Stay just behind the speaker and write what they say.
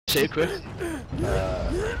Save quick.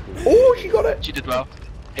 Oh, she got it! She did well.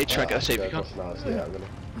 Hey, try to get a save you can. Yeah, I'm gonna.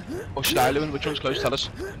 Or should I, Lewin? Which one's close? Tell us.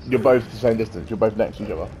 You're both the same distance, you're both next to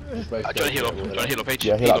each other. Do you want to heal up? Do you want to heal up, H?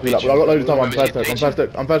 Yeah, heal up. I've got loads of time, I'm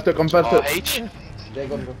first hook. Oh, H? Yeah,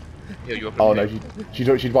 go on. Heal you up. Oh no, she's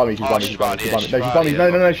by me, she's by me. No, she's by me.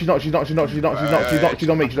 No, she's not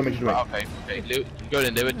on me. Okay. Lewin, go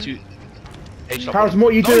in there with two. H, Harrison, what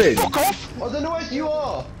are you doing? Fuck off! I don't know where you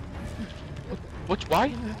are! What?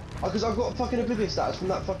 Why? Because I've got fucking oblivious stats from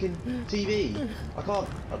that fucking TV. I can't.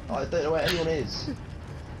 I don't know where anyone is.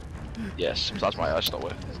 Yes, that's my eyes not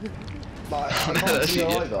working. Like, I can't see her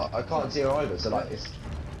either. I can't see her either. So like it's.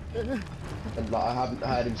 And like I haven't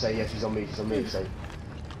heard him say, yeah, she's on me. So.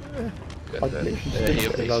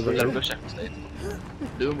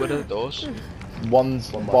 Lewin, where are the doors?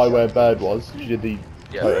 One's by where Bird was. She did the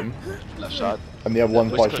home. Left side. And the other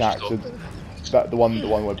one's by Shaq. So the one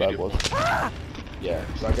where Bird was. Yeah.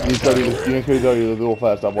 You need to go to the door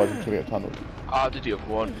first, otherwise it's gonna get tunneled. Ah, did the other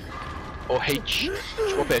one. Or H.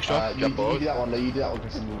 Swap extra. You do that one. No, you do that one,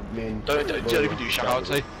 Chris. And me and. Don't even do Shaq, I would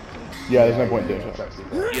say. Yeah, there's no point in doing it.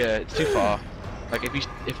 Yeah, it's too far. Like if he's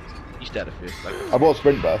dead, I feel. Like. I bought a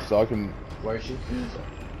sprint burst, so I can. Where is she?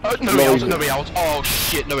 Oh, no way out. Oh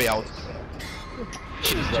shit, no way out.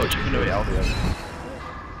 She's touching, no way out.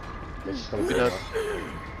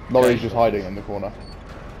 Laurie's just hiding in the corner.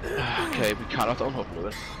 Okay, we cannot unhook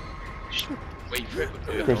Lewin. Just wait for it.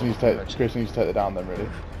 Chris needs to take it down then, really.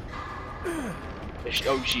 Is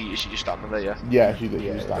she just standing there, yeah? Yeah, she's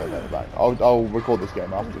standing there at the back. I'll record this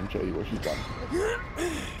game after and show you what she's done.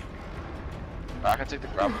 I can take the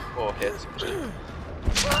grab or hit.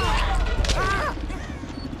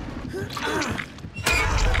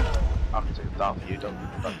 I can take it down for you, don't.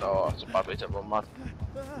 Oh, that's a bad way to run, man.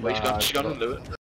 Wait, she's gone to Lewin.